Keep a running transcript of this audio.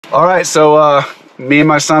All right, so me and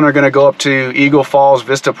my son are gonna go up to Eagle Falls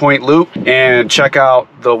Vista Point Loop and check out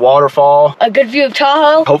the waterfall. A good view of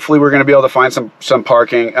Tahoe. Hopefully we're gonna be able to find some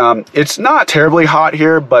parking. It's not terribly hot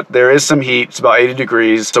here, but there is some heat. It's about 80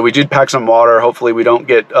 degrees. So we did pack some water. Hopefully we don't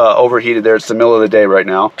get overheated there. It's the middle of the day right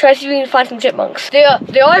now. Try to see if we can find some chipmunks. There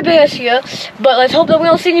are bears here, but let's hope that we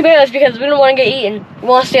don't see any bears because we don't want to get eaten. We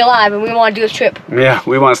want to stay alive and we want to do this trip. Yeah,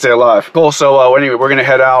 we want to stay alive. Cool, so anyway, we're gonna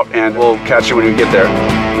head out and we'll catch you when we get there.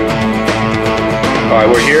 All right,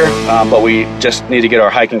 we're here, but we just need to get our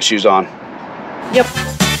hiking shoes on. Yep.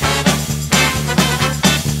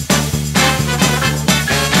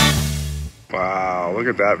 Wow, look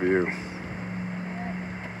at that view.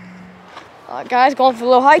 Guys, going for a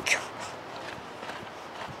little hike.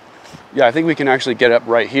 Yeah, I think we can actually get up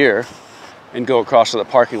right here and go across to the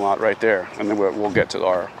parking lot right there, and then we'll get to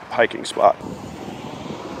our hiking spot.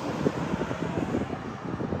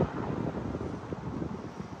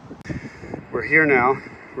 We're here now.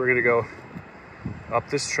 We're gonna go up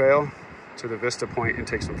this trail to the Vista Point and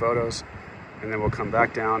take some photos, and then we'll come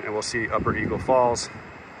back down and we'll see Upper Eagle Falls,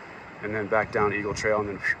 and then back down Eagle Trail, and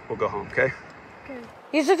then we'll go home, okay?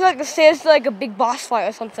 These look like the stairs to like a big boss fight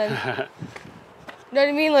or something. You know what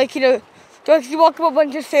I mean? Like, you know, you walk up a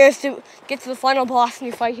bunch of stairs to get to the final boss and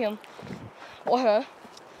you fight him. Or her.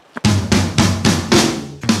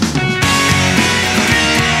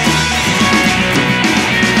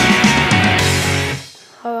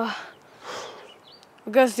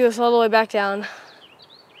 We're gonna do this all the way back down.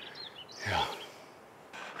 Yeah.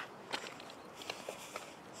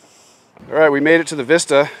 All right, we made it to the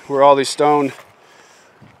Vista where all these stone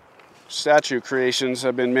statue creations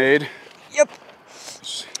have been made. Yep.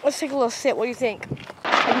 Let's take a little sit. What do you think?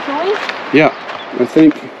 Are you going? Yeah, I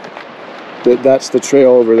think that's the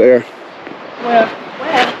trail over there. Where?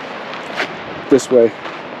 Where? This way.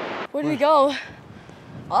 Where do we go?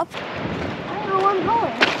 Up? I don't know where I'm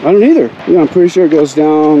going. I don't either. Yeah, I'm pretty sure it goes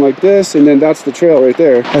down like this, and then that's the trail right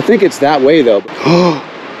there. I think it's that way though.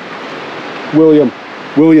 William.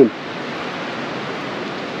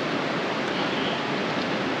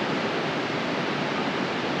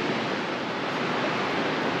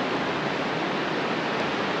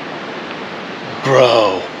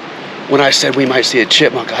 Bro, when I said we might see a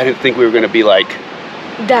chipmunk, I didn't think we were gonna be like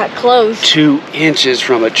that close. 2 inches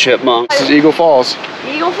from a chipmunk. This is Eagle Falls.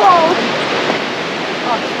 Eagle Falls.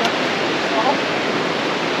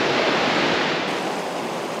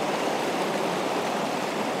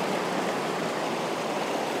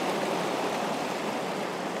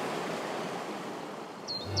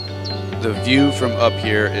 The view from up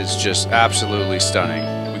here is just absolutely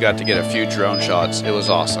stunning. We got to get a few drone shots. It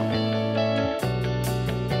was awesome.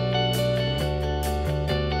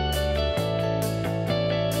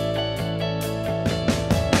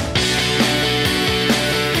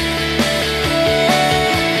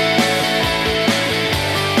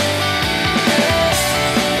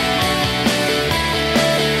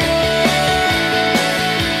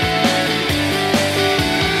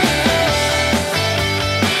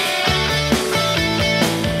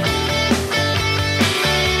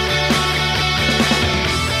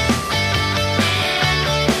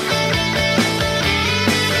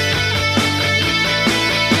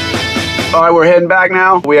 All right, we're heading back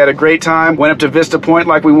now. We had a great time. Went up to Vista Point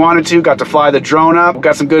like we wanted to. Got to fly the drone up.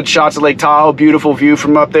 Got some good shots of Lake Tahoe. Beautiful view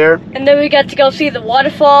from up there. And then we got to go see the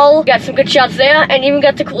waterfall. Got some good shots there. And even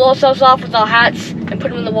got to cool ourselves off with our hats and put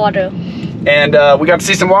them in the water. And we got to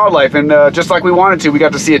see some wildlife. And just like we wanted to, we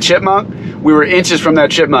got to see a chipmunk. We were inches from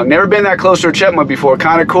that chipmunk. Never been that close to a chipmunk before.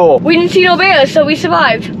 Kind of cool. We didn't see no bears, so we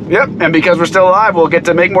survived. Yep. And because we're still alive, we'll get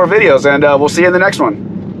to make more videos. And we'll see you in the next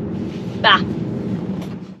one. Bye.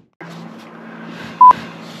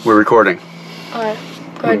 We're recording. Alright,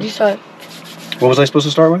 go ahead, you start. What was I supposed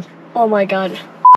to start with? Oh my god.